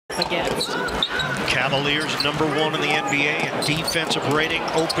against. Cavaliers #1 in the NBA in defensive rating.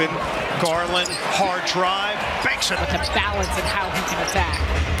 Open, Garland, hard drive, banks it. With the balance and how he can attack.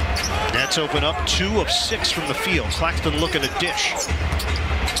 Nets open up 2 of 6 from the field. Claxton looking to dish.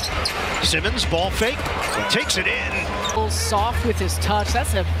 Simmons, ball fake, takes it in. A little soft with his touch.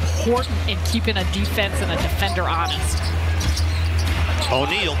 That's important in keeping a defense and a defender honest.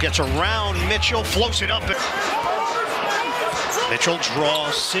 O'Neal gets around Mitchell, floats it up. Mitchell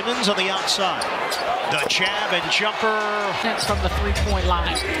draws Simmons on the outside. The jab and jumper. From the three-point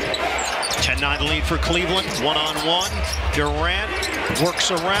line. 10-9 lead for Cleveland, one-on-one. Durant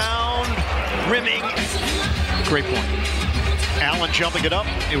works around, rimming. Great point. Allen jumping it up.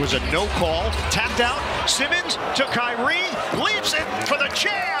 It was a no call. Tapped out. Simmons to Kyrie. Leaves it for the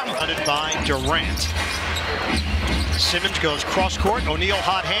jam. Hunted by Durant. Simmons goes cross court. O'Neal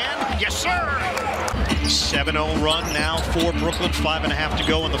hot hand. Yes, sir. 7-0 run now for Brooklyn. 5.5 to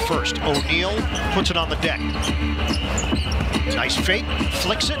go in the first. O'Neal puts it on the deck. Nice fake.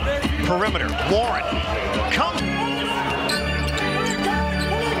 Flicks it. Perimeter. Warren. Comes.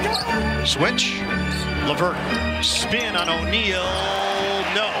 Switch. LeVert. Spin on O'Neal.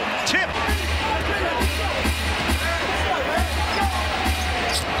 No. Tip.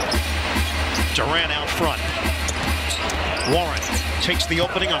 Durant out front. Warren takes the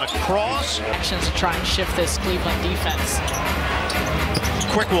opening on a cross. Actions to try and shift this Cleveland defense.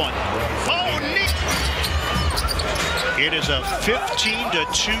 Quick one. Oh, neat. It is a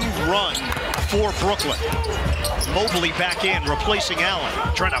 15-2 run for Brooklyn. Mobley back in, replacing Allen.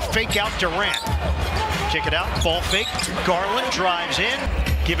 Trying to fake out Durant. Kick it out, ball fake. Garland drives in.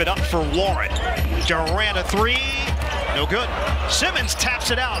 Give it up for Warren. Durant a 3. No good. Simmons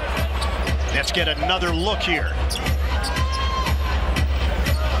taps it out. Let's get another look here.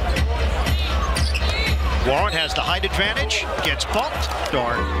 Warren has the height advantage, gets bumped.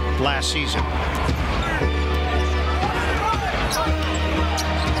 Darn, last season.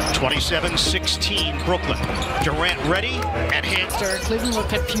 27-16 Brooklyn. Durant ready and hit. Cleveland will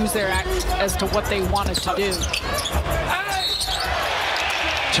confuse their act as to what they wanted to do.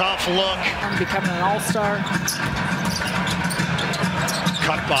 Tough look. Becoming an all-star.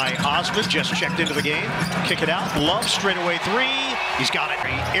 Cut by Osmond, just checked into the game. Kick it out. Love, straightaway 3. He's got it.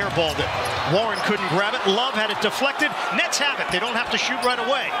 He airballed it. Warren couldn't grab it. Love had it deflected. Nets have it. They don't have to shoot right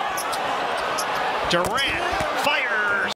away. Durant.